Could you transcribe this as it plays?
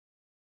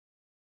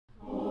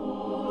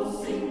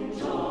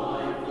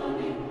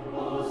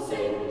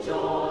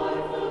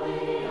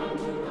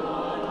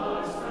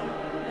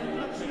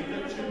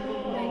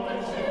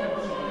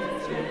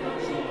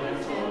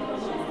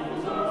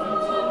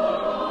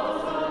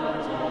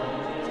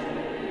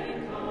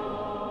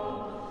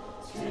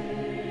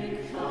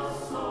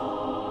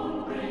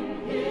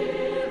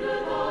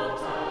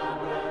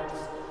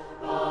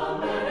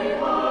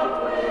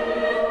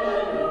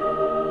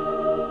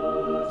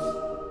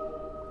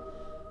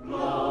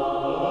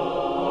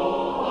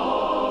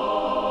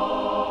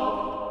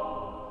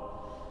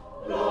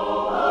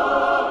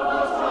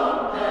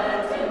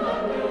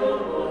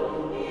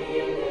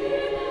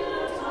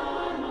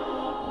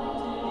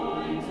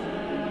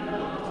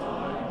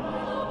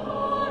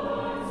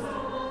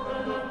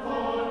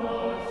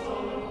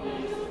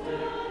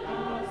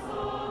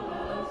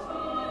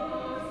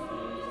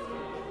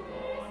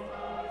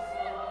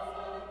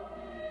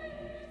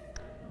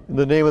In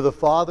the name of the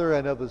Father,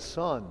 and of the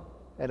Son,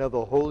 and of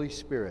the Holy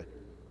Spirit.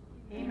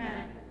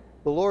 Amen.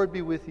 The Lord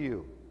be with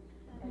you.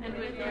 And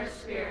with your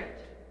spirit.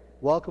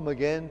 Welcome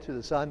again to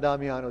the San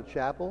Damiano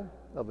Chapel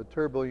of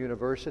Viterbo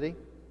University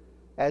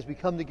as we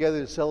come together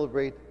to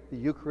celebrate the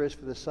Eucharist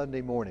for the Sunday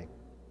morning.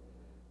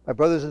 My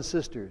brothers and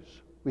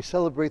sisters, we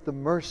celebrate the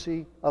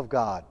mercy of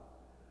God.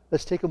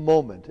 Let's take a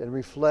moment and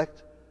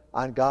reflect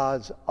on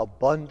God's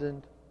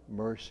abundant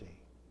mercy.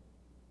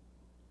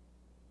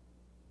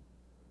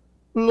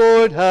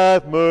 Lord,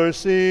 have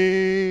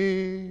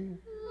mercy.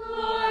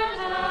 Lord,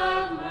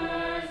 have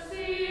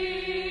mercy.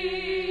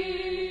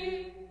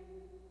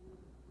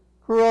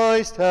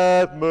 Christ,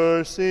 have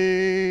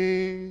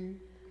mercy.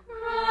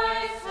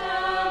 Christ,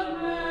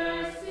 have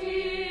mercy.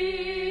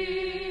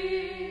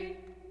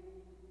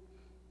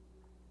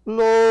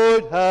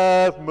 Lord,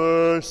 have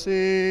mercy.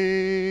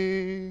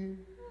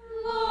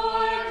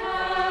 Lord,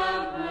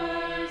 have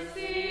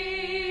mercy.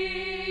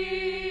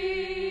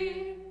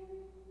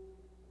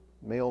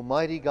 May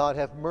Almighty God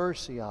have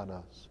mercy on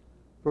us,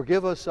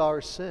 forgive us our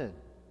sin,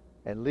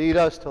 and lead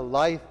us to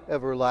life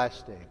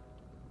everlasting.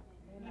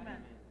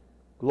 Amen.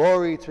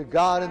 Glory to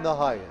God in the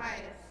highest.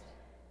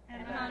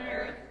 And on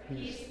earth,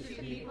 peace to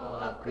people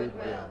of good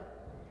will.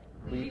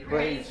 We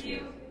praise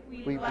you,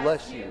 we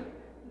bless you,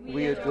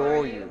 we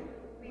adore you,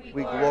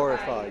 we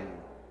glorify you.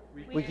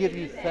 We give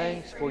you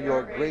thanks for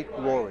your great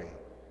glory.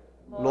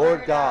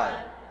 Lord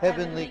God,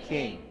 heavenly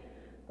King,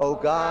 O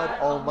God,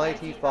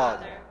 almighty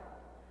Father,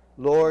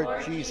 Lord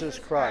Jesus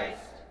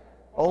Christ,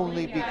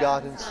 only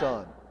begotten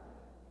Son,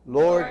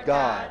 Lord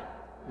God,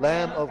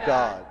 Lamb of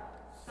God,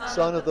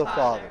 Son of the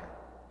Father,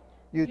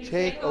 you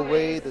take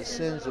away the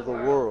sins of the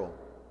world.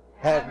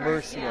 Have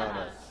mercy on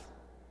us.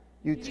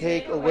 You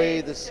take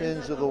away the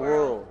sins of the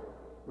world.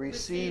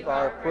 Receive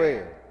our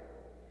prayer.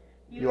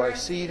 You are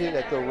seated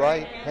at the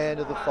right hand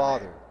of the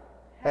Father.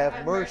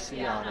 Have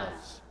mercy on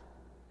us.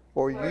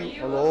 For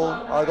you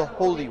alone are the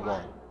Holy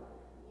One.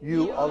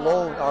 You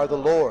alone are the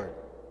Lord.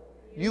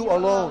 You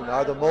alone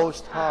are the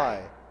Most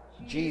High,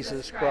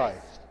 Jesus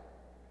Christ,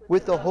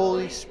 with the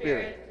Holy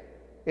Spirit,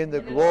 in the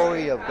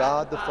glory of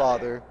God the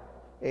Father.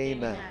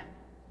 Amen.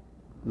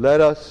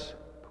 Let us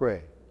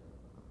pray.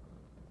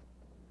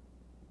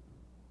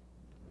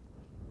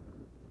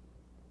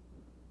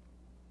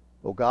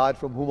 O God,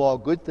 from whom all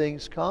good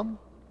things come,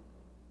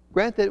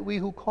 grant that we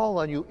who call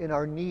on you in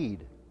our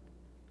need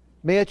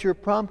may at your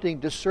prompting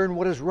discern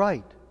what is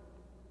right,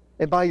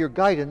 and by your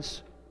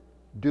guidance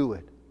do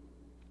it.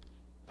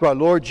 Through our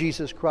Lord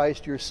Jesus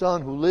Christ, your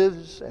Son, who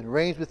lives and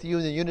reigns with you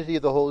in the unity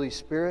of the Holy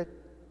Spirit,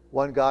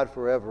 one God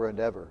forever and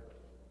ever.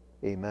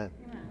 Amen.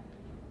 Amen.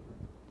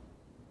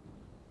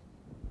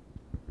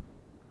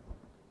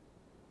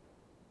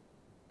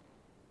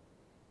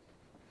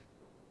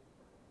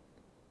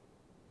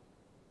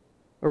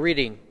 A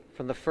reading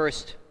from the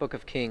first book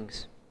of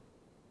Kings.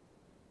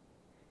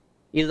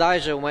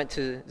 Elijah went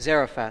to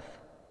Zarephath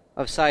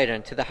of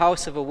Sidon, to the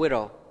house of a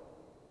widow.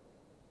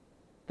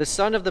 The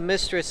son of the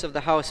mistress of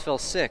the house fell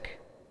sick,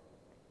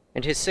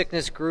 and his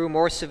sickness grew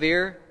more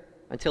severe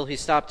until he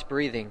stopped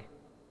breathing.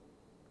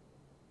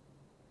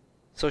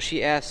 So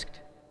she asked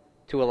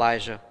to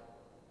Elijah,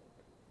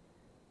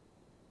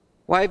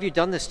 "Why have you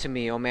done this to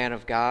me, O man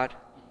of God?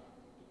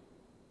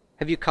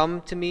 Have you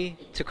come to me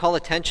to call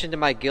attention to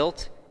my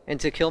guilt and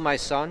to kill my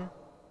son?"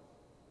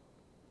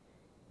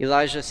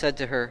 Elijah said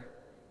to her,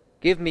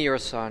 "Give me your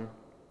son."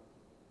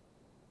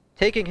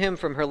 Taking him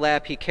from her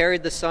lap, he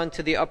carried the son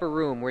to the upper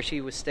room where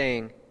she was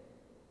staying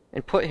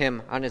and put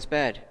him on his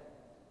bed.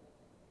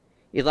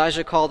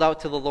 Elijah called out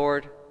to the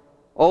Lord,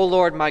 "O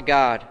Lord my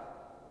God,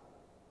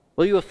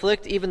 will you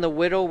afflict even the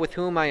widow with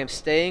whom I am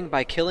staying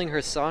by killing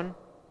her son?"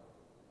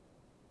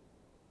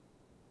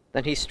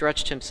 Then he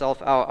stretched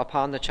himself out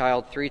upon the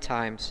child 3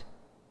 times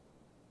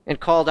and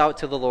called out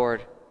to the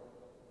Lord,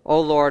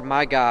 "O Lord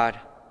my God,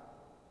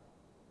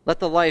 let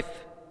the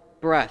life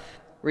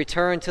breath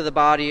return to the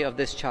body of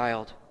this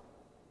child."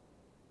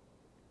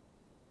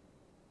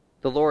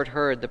 The Lord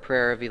heard the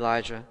prayer of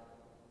Elijah.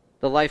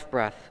 The life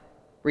breath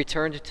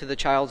returned to the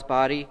child's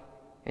body,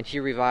 and he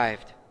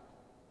revived.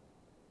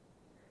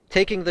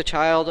 Taking the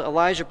child,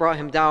 Elijah brought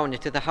him down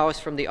into the house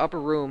from the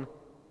upper room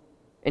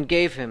and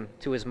gave him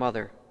to his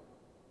mother.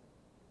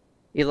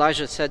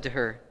 Elijah said to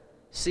her,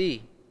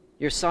 "See,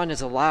 your son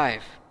is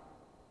alive."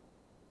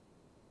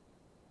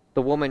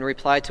 The woman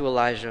replied to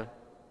Elijah,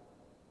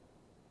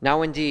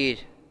 "Now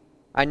indeed,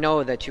 I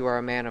know that you are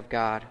a man of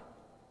God.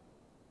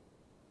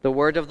 The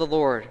word of the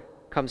Lord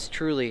comes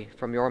truly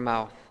from your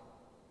mouth."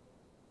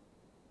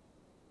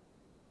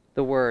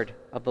 The word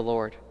of the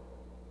Lord.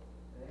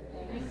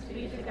 Thanks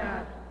be to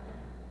God.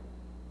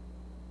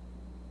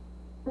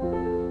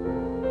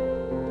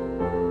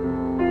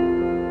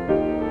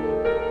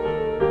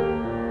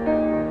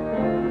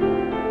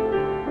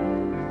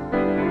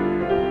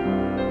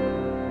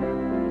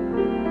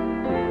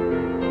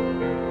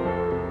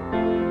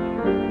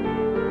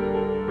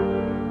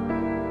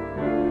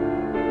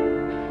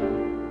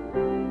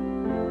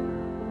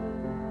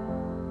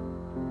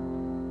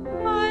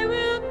 I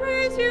will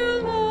praise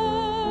you,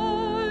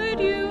 Lord.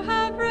 You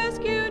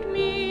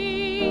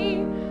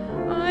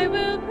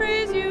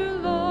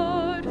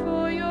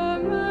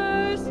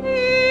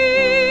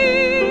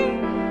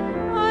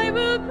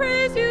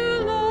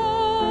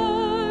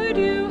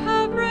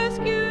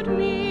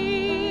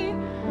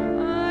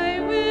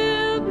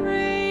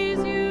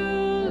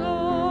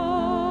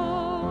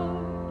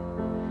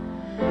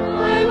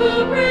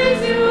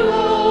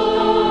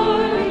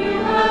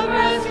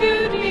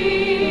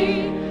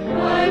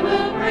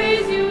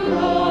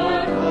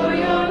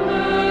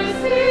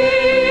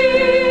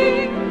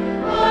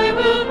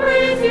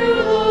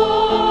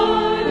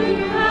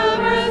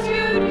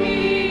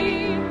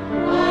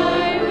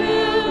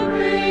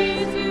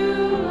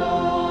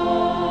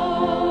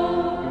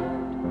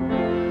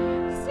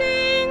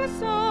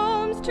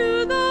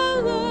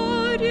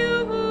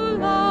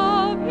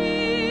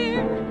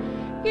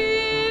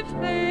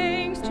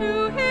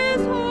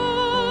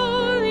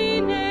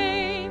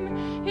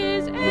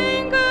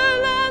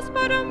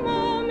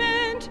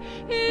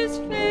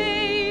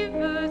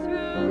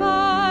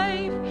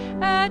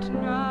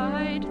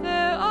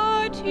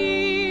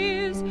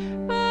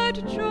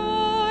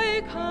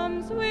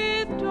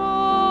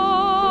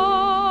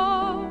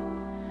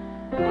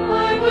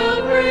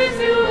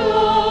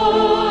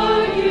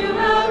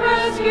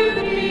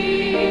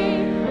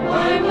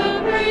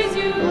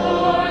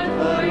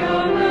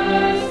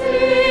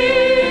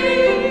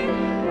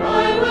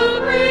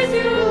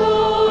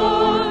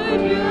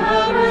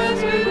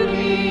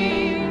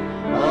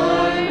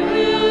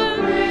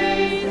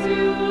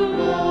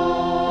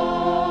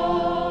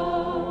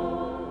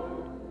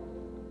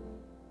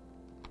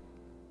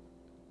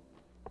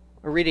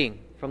A reading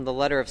from the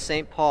letter of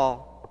St.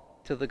 Paul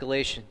to the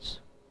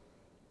Galatians.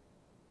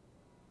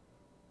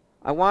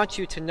 I want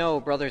you to know,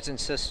 brothers and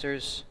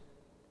sisters,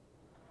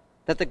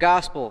 that the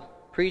gospel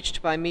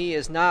preached by me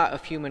is not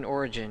of human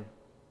origin.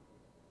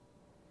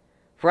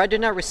 For I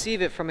did not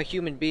receive it from a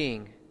human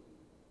being,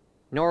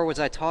 nor was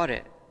I taught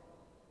it,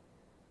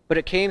 but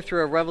it came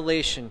through a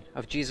revelation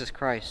of Jesus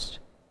Christ.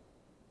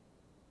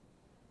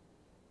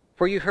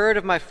 For you heard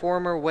of my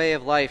former way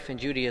of life in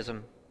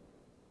Judaism,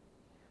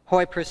 how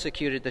I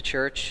persecuted the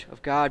church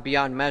of God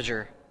beyond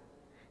measure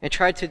and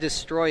tried to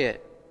destroy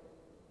it,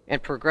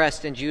 and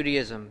progressed in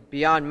Judaism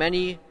beyond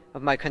many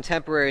of my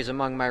contemporaries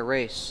among my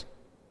race,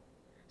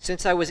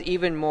 since I was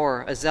even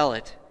more a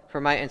zealot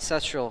for my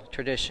ancestral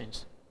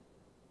traditions.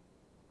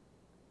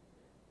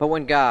 But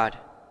when God,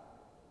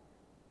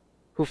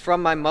 who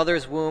from my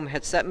mother's womb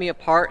had set me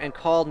apart and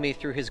called me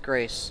through his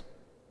grace,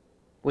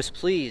 was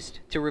pleased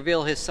to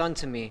reveal his Son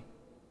to me,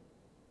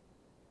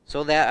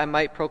 so that I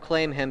might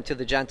proclaim him to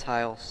the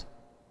Gentiles,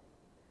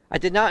 I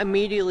did not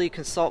immediately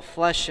consult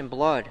flesh and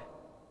blood,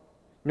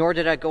 nor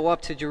did I go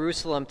up to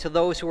Jerusalem to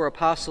those who were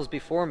apostles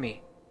before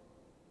me.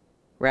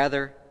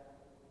 Rather,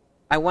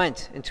 I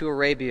went into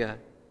Arabia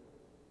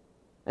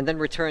and then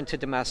returned to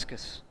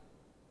Damascus.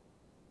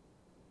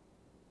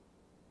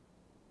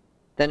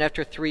 Then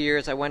after 3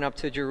 years I went up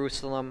to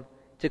Jerusalem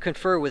to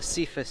confer with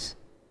Cephas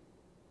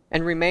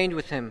and remained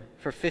with him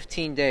for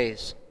 15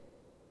 days.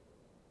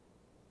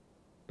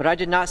 But I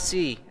did not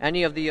see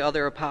any of the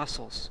other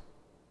apostles,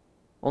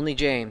 only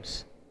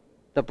James,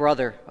 the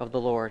brother of the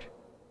Lord.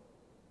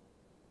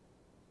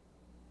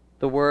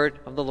 The word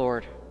of the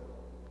Lord.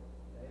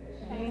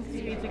 Thanks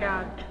be to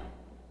God.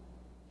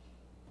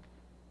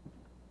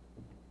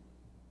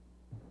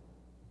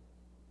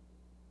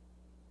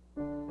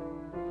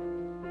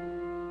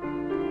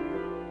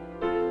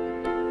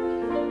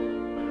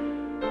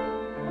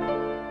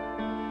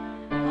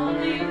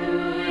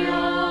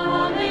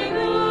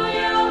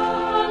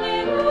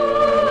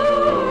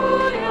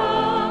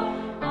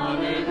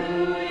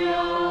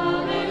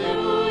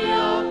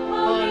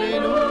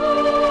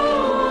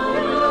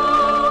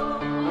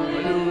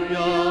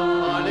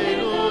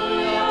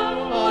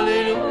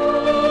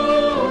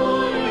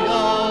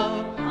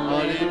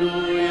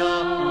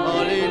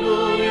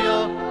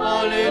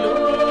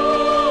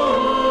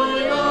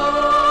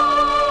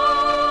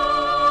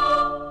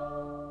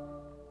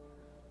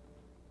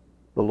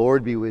 The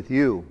Lord be with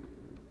you.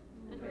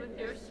 And with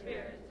your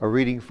spirit. A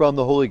reading from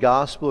the Holy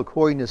Gospel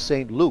according to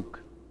St. Luke.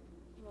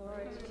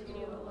 Glory to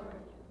you, Lord.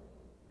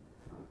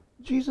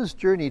 Jesus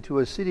journeyed to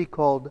a city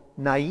called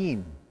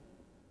Nain,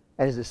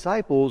 and his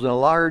disciples and a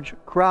large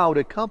crowd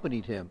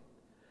accompanied him.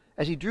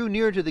 As he drew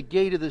near to the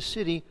gate of the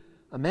city,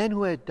 a man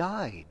who had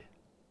died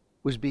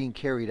was being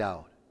carried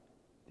out,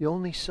 the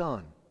only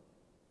son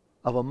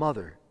of a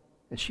mother,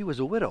 and she was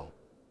a widow.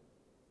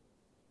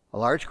 A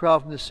large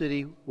crowd from the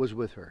city was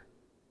with her.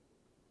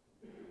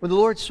 When the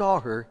Lord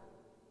saw her,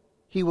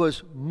 he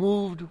was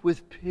moved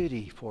with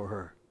pity for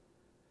her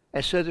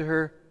and said to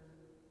her,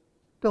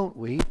 "Don't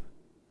weep."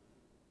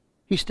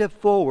 He stepped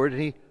forward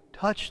and he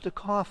touched the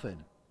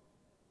coffin.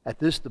 At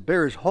this the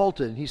bearers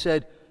halted and he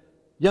said,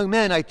 "Young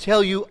man, I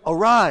tell you,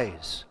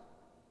 arise."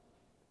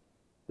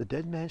 The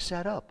dead man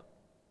sat up,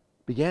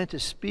 began to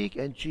speak,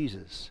 and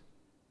Jesus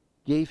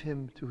gave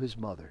him to his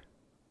mother.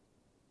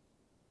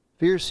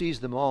 Fear seized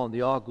them all, and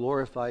they all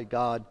glorified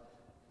God,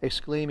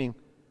 exclaiming,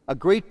 "A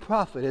great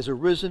prophet has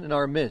arisen in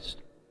our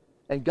midst,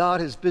 and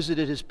God has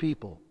visited his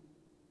people."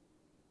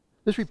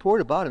 This report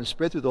about him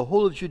spread through the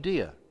whole of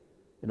Judea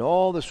and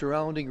all the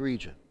surrounding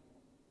region.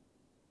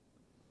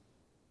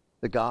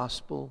 The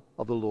Gospel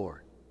of the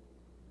Lord.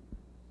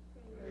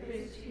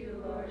 Praise to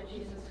you, Lord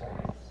Jesus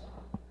Christ.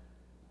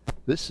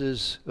 This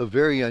is a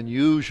very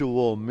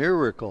unusual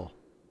miracle.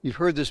 You've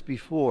heard this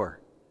before.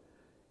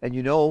 And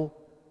you know,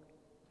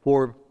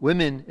 for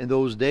women in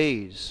those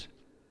days,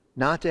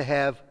 not to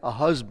have a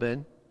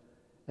husband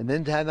and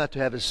then not to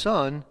have a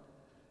son,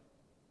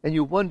 and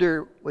you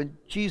wonder, when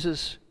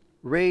Jesus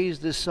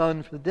raised his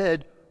son from the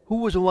dead, who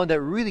was the one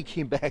that really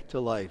came back to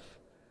life?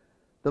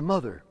 The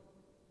mother.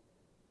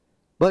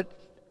 But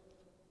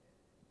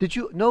did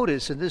you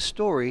notice in this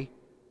story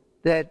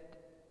that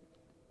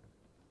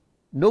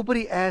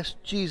nobody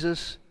asked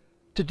Jesus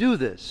to do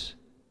this?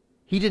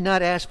 He did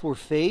not ask for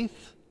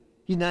faith.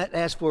 He did not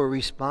ask for a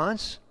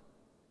response.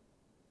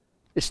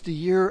 It's the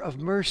year of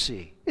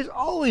mercy. It's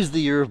always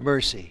the year of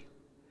mercy.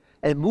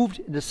 And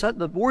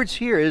the words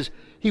here is,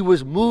 he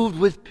was moved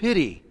with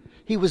pity.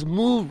 He was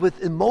moved with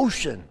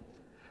emotion.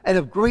 And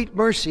of great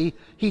mercy,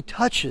 he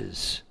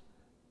touches,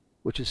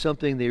 which is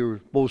something they were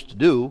supposed to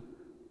do,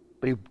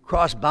 but he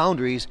crossed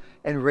boundaries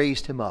and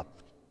raised him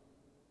up.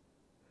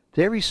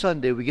 Every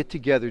Sunday we get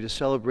together to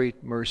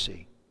celebrate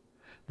mercy.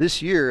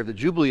 This year, the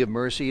Jubilee of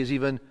Mercy is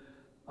even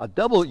a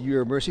double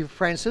year of mercy for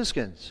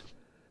Franciscans,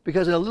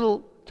 because in a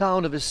little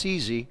town of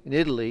Assisi in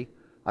Italy,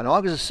 on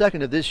August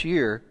 2nd of this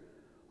year,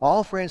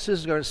 all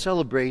Franciscans are going to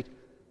celebrate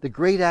the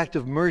great act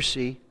of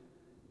mercy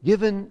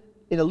given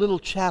in a little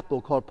chapel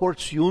called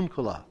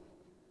Porziuncola.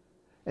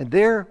 And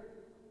there,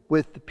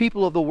 with the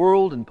people of the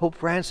world and Pope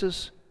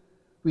Francis,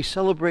 we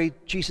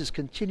celebrate Jesus'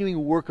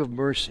 continuing work of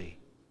mercy.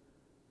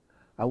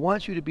 I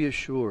want you to be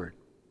assured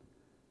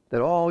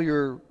that all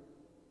your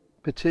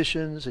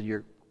petitions and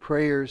your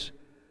prayers,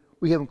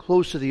 we have them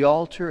close to the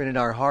altar and in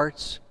our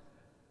hearts,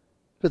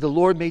 that the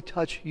Lord may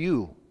touch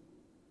you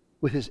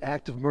with his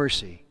act of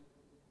mercy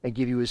and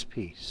give you his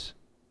peace.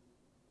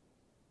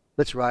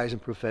 Let's rise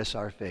and profess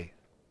our faith.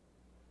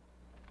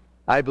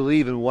 I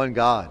believe in one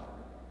God,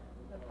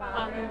 the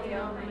Father, the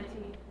Almighty,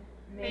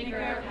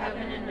 maker of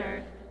heaven and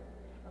earth,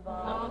 of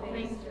all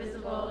things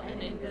visible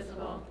and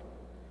invisible.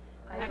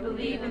 I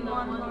believe in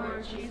one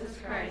Lord Jesus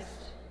Christ,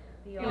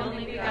 the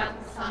only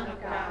begotten Son of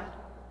God,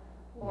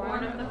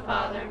 born of the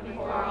Father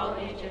before all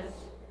ages,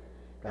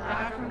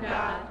 God from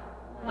God,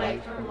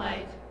 light from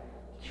light,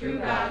 true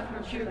God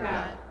from true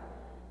God,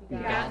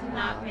 begotten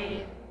not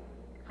made,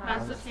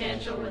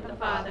 consubstantial with the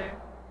Father.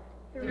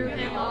 Through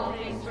him all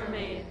things were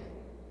made.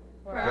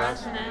 For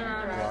us and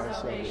our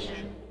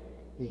salvation,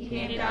 he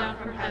came down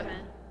from heaven.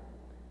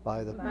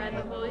 By the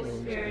Holy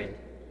Spirit,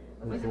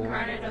 was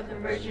incarnate of the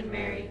Virgin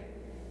Mary,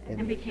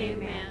 and became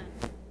man.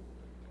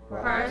 For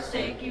our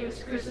sake he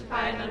was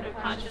crucified under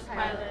Pontius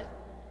Pilate.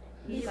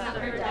 He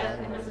suffered death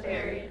and was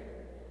buried,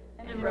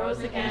 and rose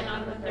again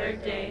on the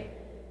third day,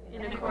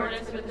 in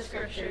accordance with the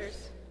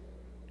Scriptures.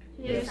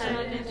 He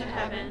ascended into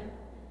heaven,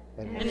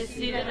 and is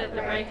seated at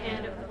the right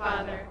hand of the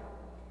Father.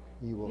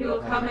 He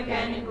will come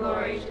again in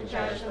glory to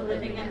judge the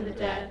living and the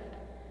dead,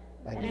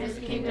 and his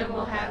kingdom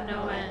will have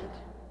no end.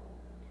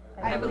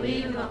 I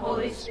believe in the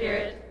Holy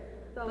Spirit,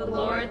 the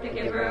Lord, the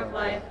giver of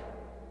life,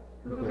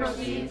 who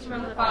proceeds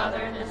from the Father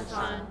and the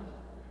Son,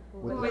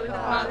 who with the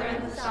Father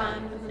and the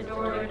Son is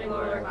adored and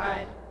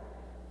glorified,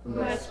 who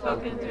has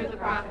spoken through the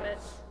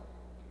prophets.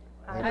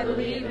 I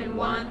believe in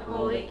one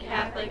holy,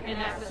 Catholic,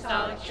 and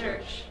Apostolic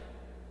Church.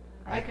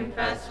 I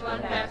confess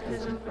one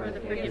baptism for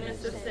the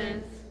forgiveness of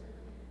sins,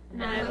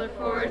 and I look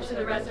forward to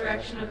the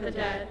resurrection of the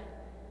dead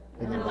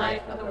and the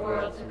life of the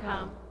world to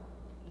come.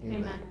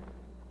 Amen.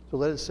 So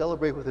let us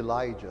celebrate with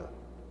Elijah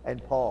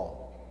and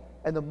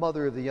Paul and the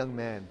mother of the young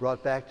man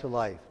brought back to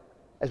life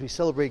as we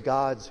celebrate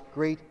God's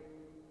great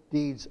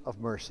deeds of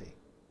mercy.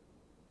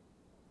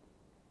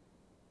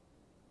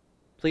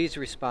 Please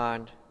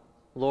respond,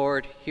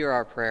 Lord, hear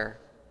our prayer.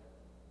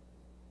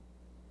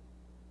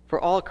 For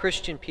all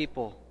Christian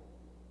people,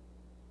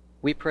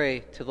 we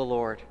pray to the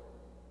Lord.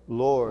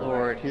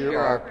 Lord, hear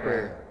our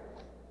prayer.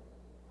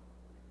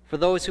 For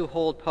those who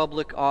hold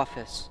public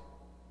office,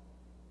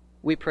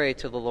 we pray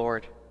to the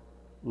Lord.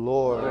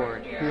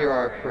 Lord, hear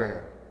our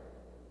prayer.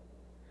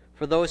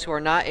 For those who are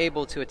not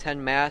able to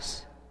attend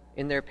Mass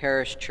in their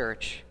parish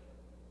church,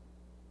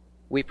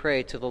 we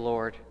pray to the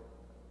Lord.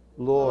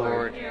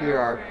 Lord, hear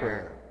our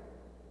prayer.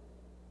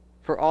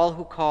 For all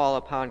who call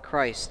upon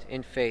Christ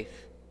in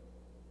faith,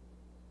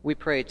 we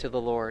pray to the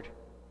Lord.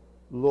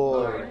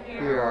 Lord,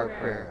 hear our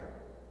prayer.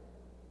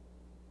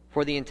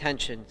 For the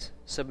intentions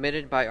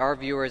submitted by our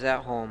viewers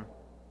at home,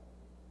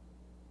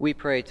 we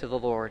pray to the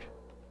Lord.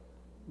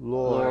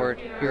 Lord,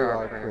 hear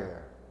our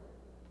prayer.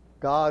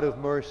 God of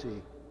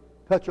mercy,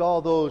 touch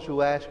all those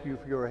who ask you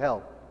for your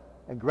help,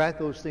 and grant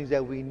those things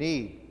that we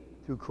need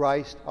through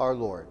Christ our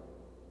Lord.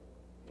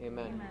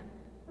 Amen.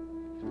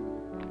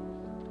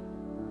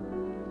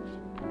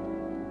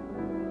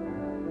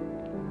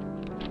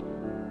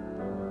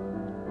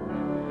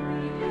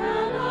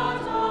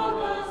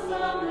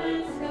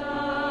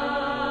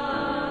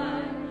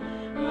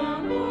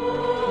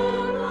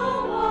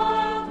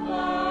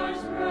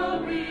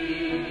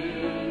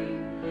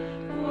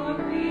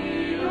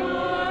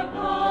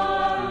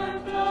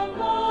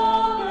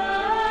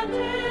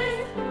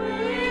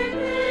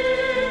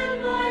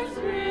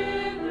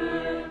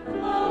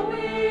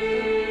 Flowing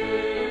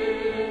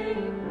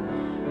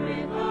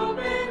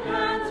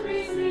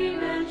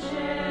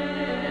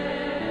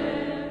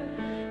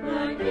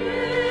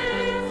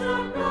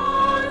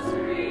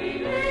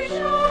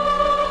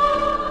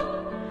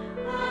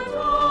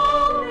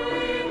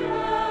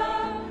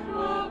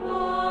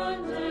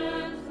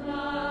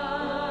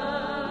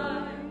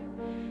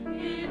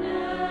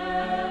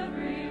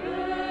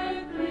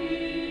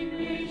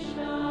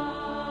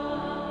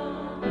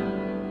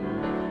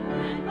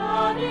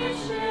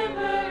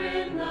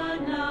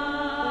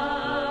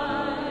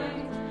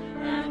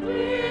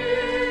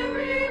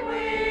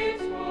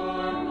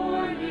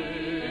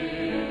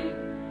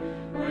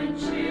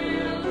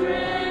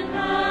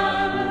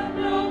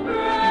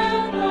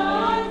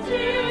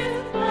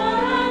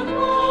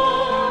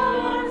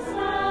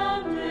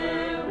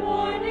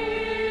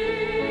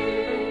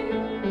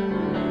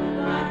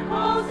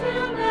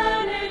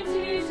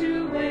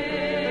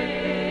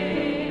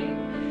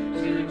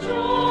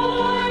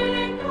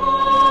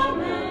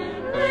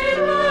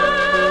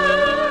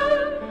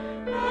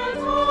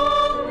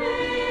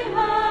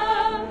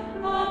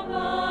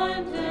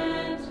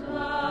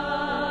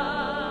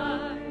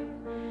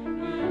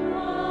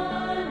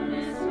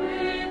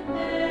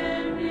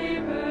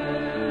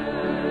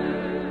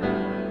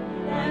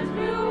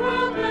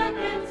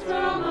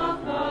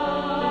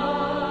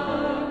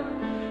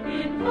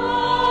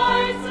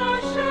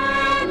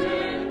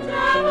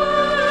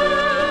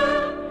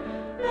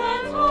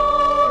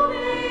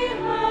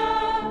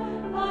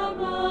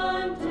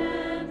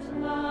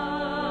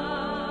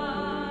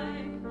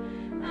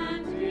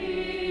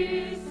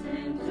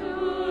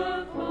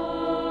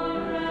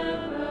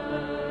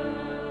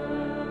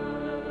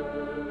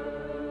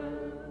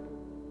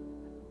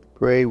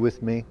Pray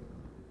with me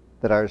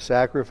that our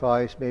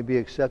sacrifice may be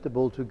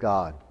acceptable to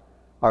God,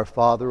 our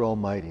Father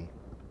Almighty.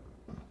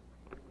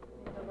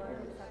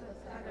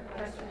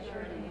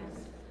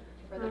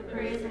 For the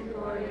praise and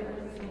glory of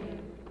his name,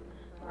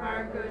 for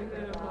our good and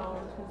good of all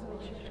of his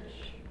holy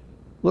church.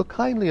 Look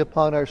kindly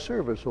upon our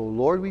service, O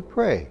Lord, we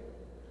pray,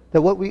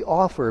 that what we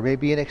offer may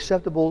be an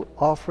acceptable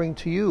offering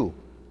to you.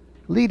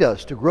 Lead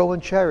us to grow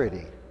in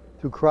charity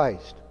through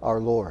Christ our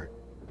Lord.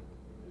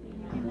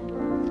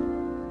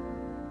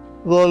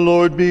 The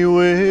Lord be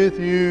with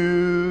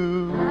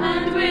you.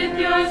 And with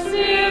your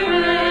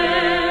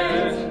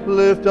spirit.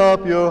 Lift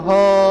up your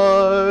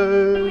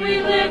hearts. We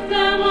lift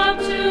them up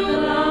to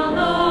the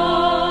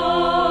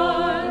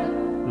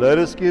Lord. Let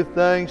us give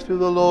thanks to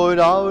the Lord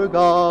our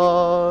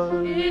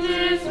God. It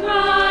is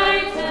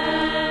right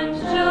and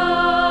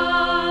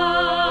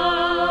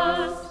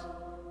just.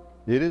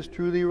 It is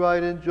truly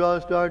right and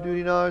just, our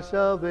duty and our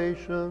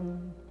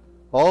salvation,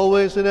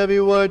 always and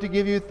everywhere to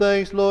give you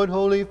thanks, Lord,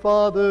 Holy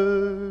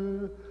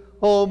Father,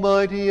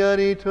 Almighty and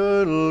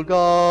eternal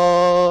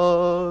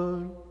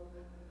God.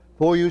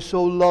 For you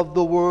so loved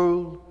the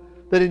world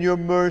that in your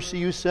mercy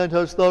you sent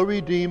us the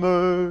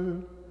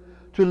Redeemer,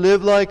 to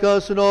live like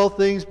us in all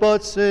things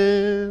but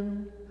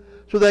sin,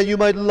 so that you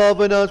might love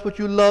in us what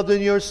you loved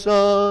in your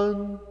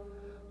Son,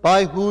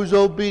 by whose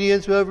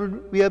obedience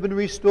we have been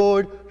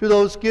restored to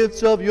those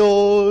gifts of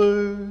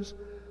yours,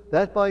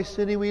 that by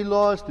sinning we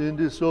lost in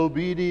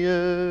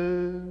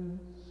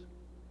disobedience.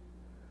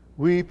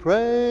 We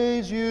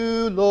praise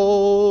you,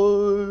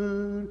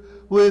 Lord,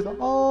 with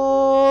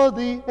all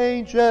the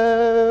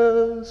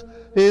angels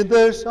in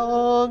their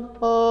song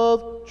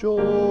of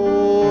joy.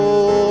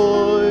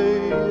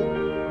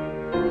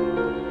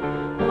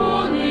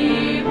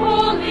 Holy,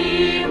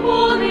 holy,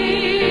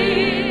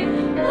 holy,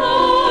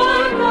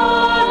 Lord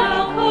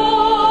God of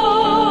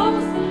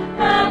hosts,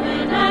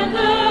 heaven and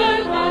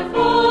earth are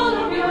full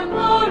of your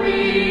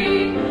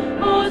glory.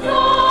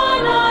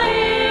 Hosanna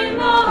in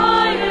the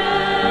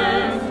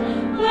highest.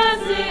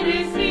 Blessed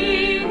is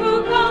he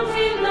who comes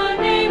in the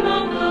name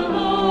of the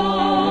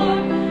Lord.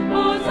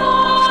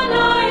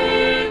 Hosanna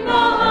in the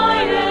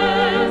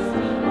highest.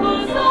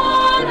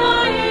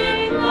 Hosanna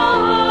in the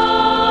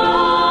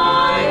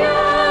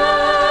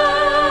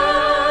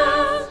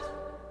highest.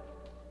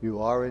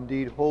 You are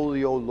indeed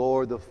holy, O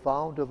Lord, the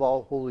fount of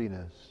all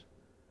holiness.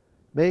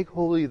 Make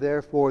holy,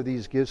 therefore,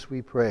 these gifts,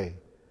 we pray,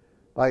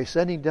 by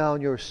sending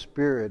down your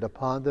Spirit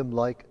upon them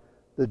like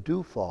the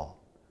dewfall,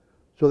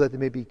 so that they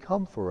may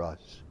become for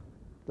us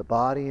the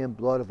body and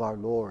blood of our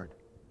Lord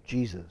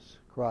Jesus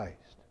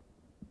Christ.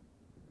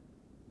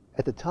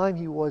 At the time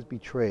he was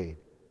betrayed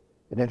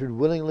and entered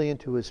willingly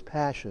into his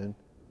passion,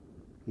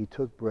 he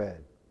took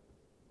bread,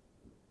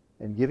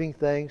 and giving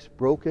thanks,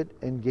 broke it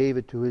and gave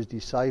it to his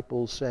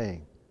disciples,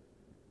 saying,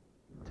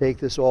 "Take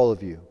this, all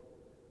of you,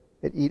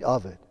 and eat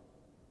of it,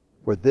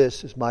 for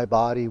this is my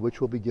body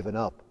which will be given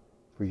up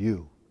for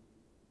you."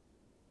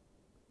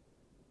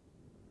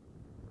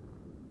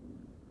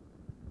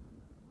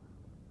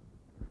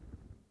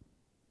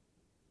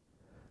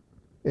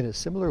 In a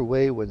similar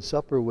way, when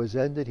supper was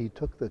ended, he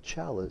took the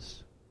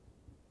chalice,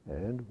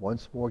 and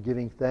once more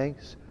giving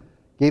thanks,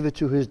 gave it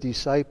to his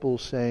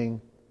disciples,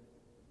 saying,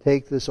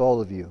 "Take this, all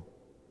of you,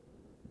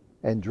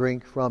 and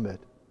drink from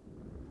it,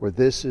 for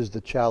this is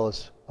the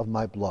chalice of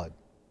my blood,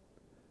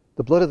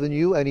 the blood of the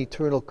new and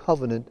eternal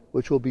covenant,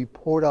 which will be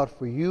poured out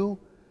for you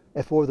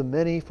and for the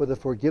many for the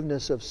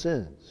forgiveness of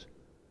sins.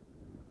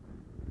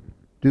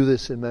 Do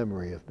this in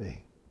memory of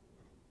me."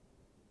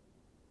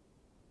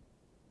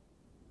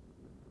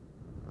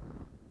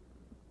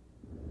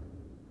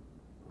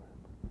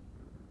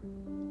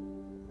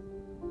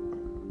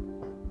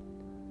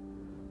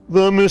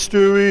 The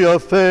mystery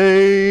of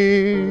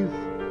faith.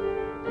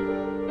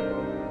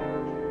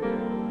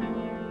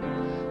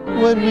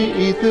 When we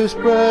eat this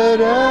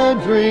bread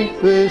and drink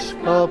this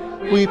cup,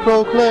 we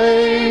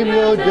proclaim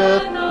your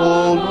death,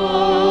 O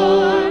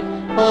Lord,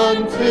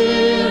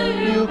 until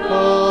you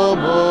come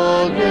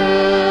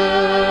again.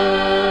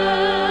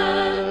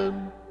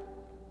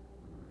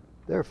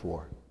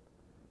 Therefore,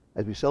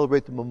 as we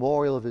celebrate the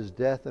memorial of his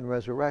death and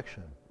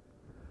resurrection,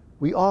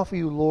 we offer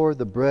you, Lord,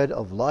 the bread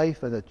of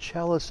life and the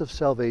chalice of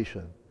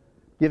salvation,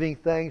 giving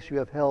thanks you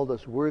have held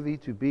us worthy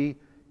to be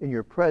in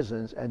your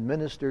presence and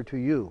minister to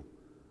you.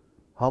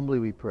 Humbly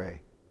we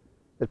pray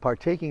that,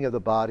 partaking of the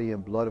body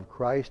and blood of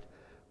Christ,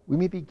 we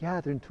may be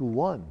gathered into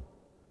one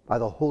by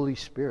the Holy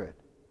Spirit.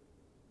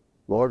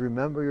 Lord,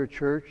 remember your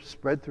church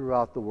spread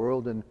throughout the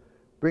world and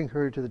bring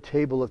her to the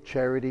table of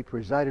charity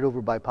presided over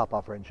by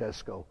Papa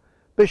Francesco,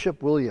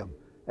 Bishop William,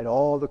 and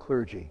all the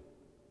clergy.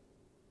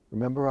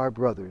 Remember our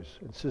brothers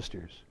and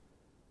sisters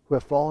who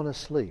have fallen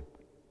asleep.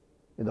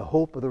 In the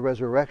hope of the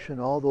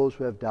resurrection, all those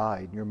who have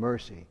died in your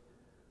mercy,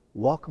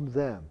 welcome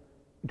them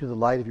into the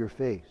light of your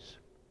face.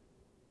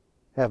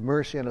 Have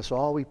mercy on us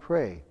all, we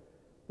pray,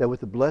 that with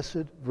the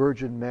Blessed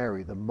Virgin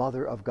Mary, the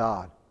Mother of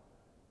God,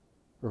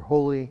 her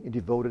holy and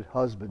devoted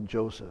husband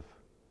Joseph,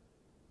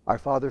 our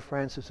Father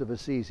Francis of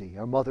Assisi,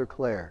 our Mother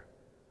Clare,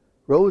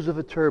 Rose of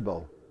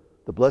Viterbo,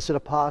 the blessed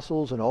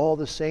apostles, and all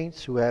the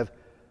saints who have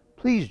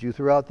pleased you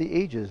throughout the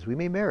ages, we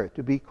may merit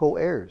to be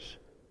co-heirs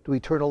to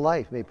eternal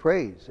life, may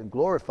praise and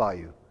glorify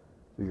you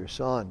through your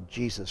Son,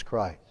 Jesus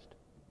Christ.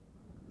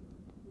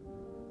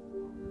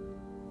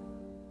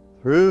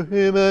 Through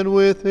him and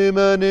with him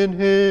and in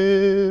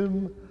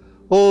him,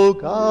 O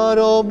God,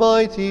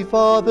 Almighty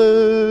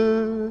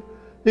Father,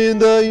 in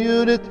the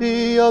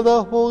unity of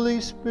the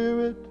Holy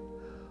Spirit,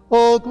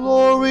 all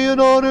glory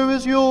and honor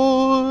is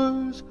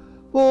yours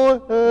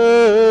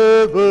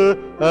forever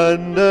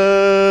and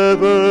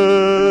ever.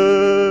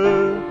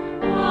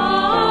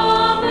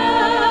 Amen,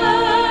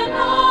 amen,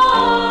 amen,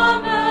 amen,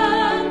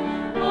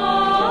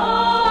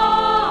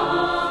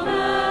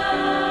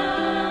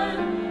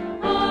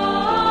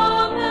 amen,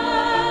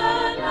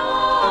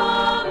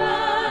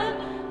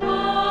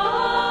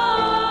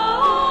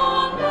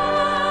 amen.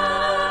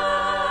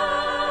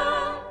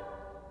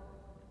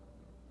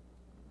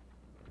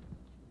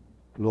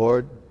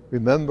 Lord,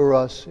 remember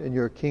us in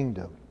your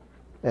kingdom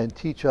and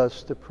teach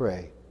us to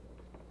pray.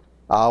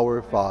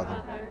 Our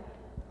Father,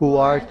 who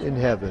art in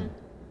heaven,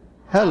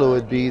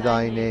 hallowed be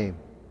thy name.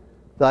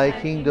 Thy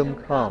kingdom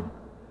come,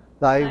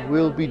 thy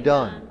will be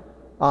done,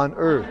 on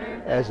earth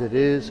as it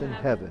is in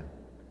heaven.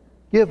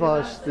 Give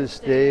us this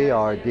day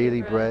our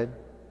daily bread,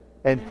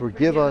 and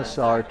forgive us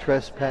our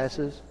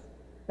trespasses,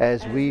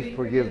 as we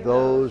forgive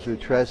those who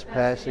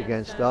trespass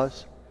against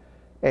us.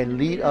 And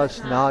lead us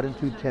not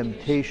into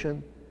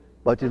temptation,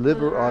 but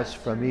deliver us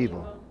from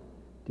evil.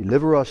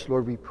 Deliver us,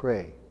 Lord, we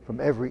pray, from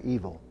every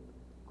evil.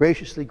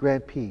 Graciously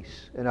grant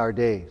peace in our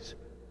days,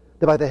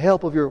 that by the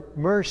help of your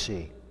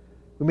mercy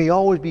we may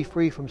always be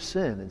free from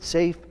sin and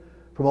safe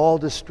from all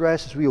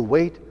distress as we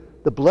await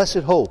the blessed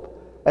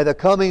hope and the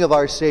coming of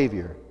our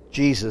Savior,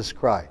 Jesus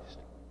Christ.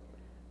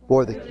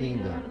 For the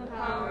kingdom, The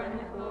power and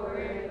the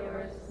glory are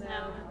yours,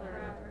 now and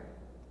forever.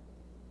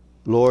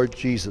 Lord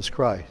Jesus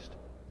Christ,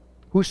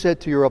 who said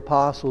to your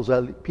apostles,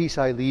 "Peace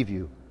I leave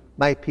you,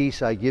 my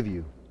peace I give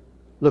you,"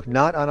 look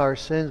not on our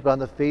sins, but on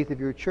the faith of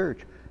your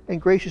church,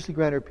 and graciously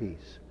grant her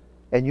peace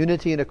and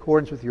unity in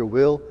accordance with your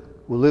will,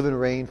 who live and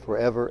reign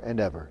forever and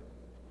ever.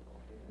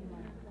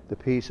 Amen. The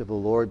peace of the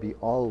Lord be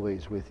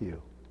always with you.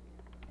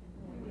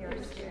 And your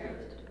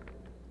spirit.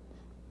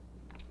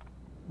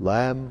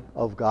 Lamb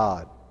of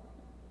God,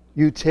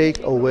 you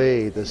take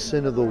away the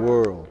sin of the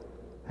world.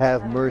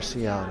 Have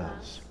mercy on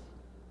us.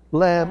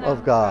 Lamb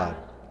of God,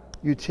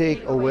 you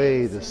take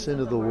away the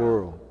sin of the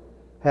world.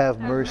 Have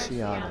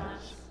mercy on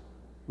us.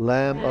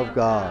 Lamb of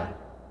God,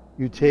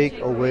 you take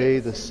away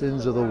the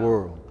sins of the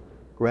world.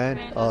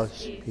 Grant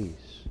us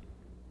peace.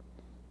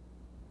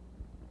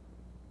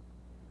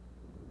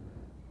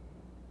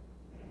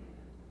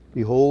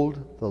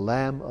 Behold the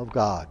Lamb of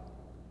God,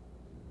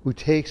 who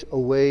takes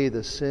away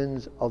the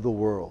sins of the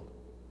world.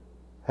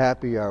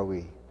 Happy are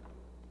we,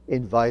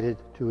 invited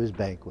to his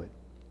banquet.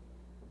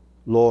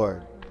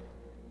 Lord,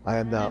 I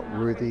am not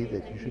worthy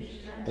that you should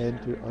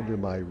enter under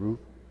my roof,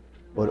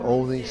 but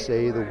only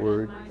say the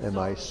word, and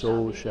my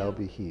soul shall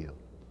be healed.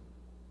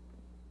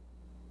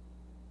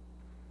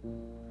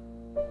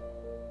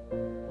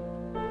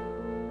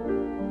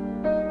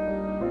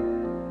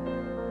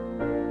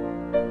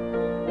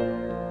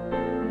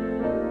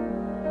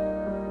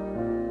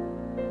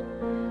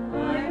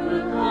 I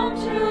will come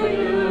to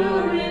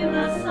you in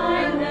the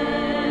silence.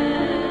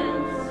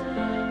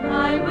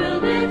 I will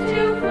lift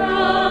you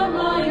from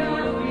all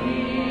your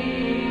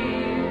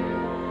fear.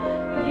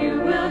 You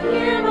will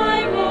hear my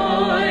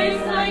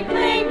voice. I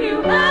claim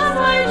you as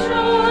my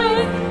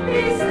choice.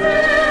 Be still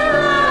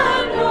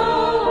and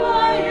know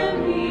I am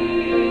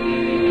here.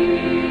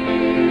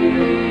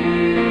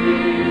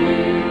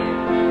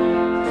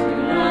 Do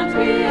not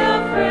be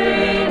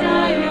afraid,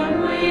 I am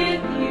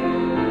with you.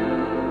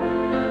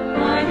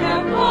 I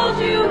have called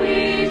you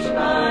each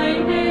by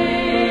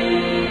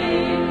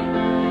name.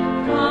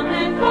 Come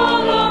and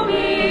follow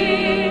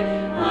me.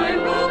 I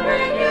will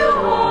bring you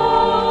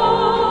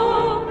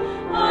home.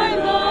 I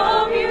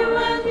love you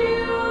and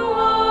you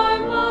are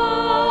mine.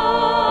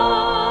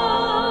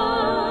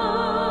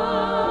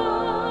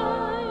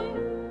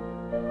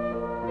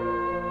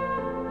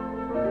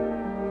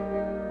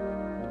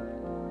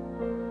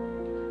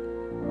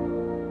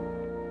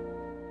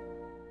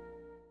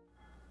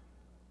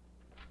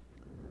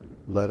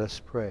 Let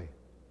us pray.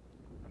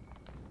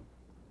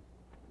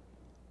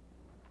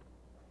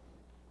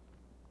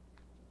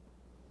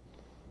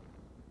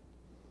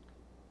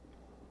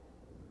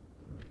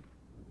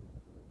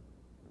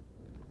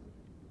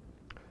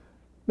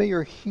 May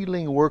your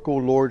healing work, O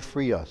Lord,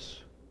 free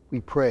us,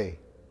 we pray,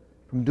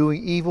 from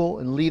doing evil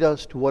and lead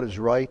us to what is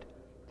right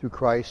through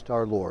Christ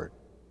our Lord.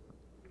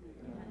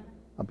 Amen.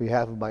 On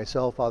behalf of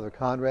myself, Father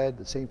Conrad,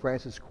 the St.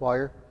 Francis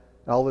Choir,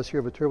 and all of us here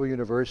at Viterbo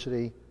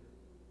University,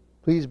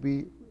 please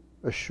be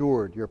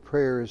assured your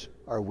prayers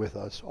are with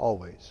us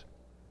always.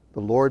 The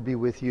Lord be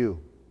with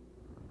you.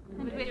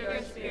 And with your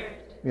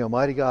spirit. May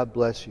Almighty God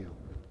bless you,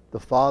 the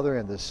Father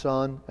and the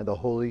Son and the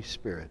Holy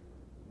Spirit.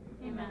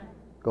 Amen.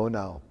 Go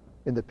now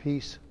in the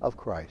peace of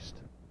Christ.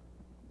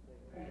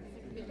 Thanks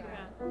be to God.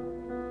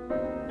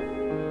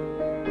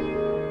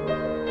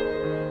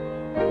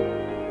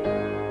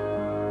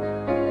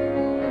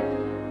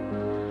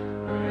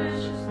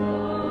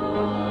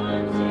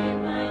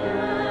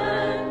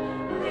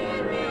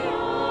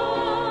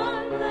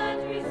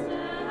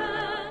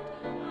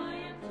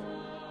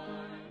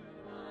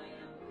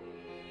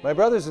 My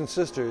brothers and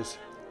sisters,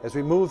 as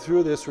we move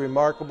through this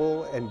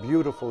remarkable and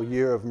beautiful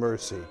year of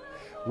mercy,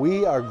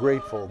 we are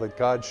grateful that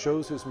God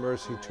shows his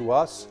mercy to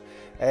us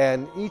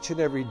and each and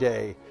every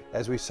day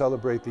as we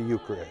celebrate the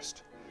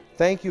Eucharist.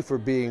 Thank you for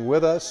being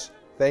with us.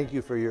 Thank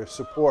you for your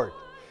support.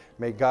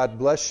 May God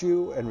bless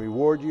you and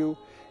reward you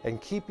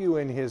and keep you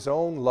in his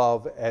own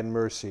love and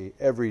mercy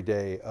every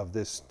day of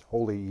this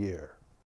holy year.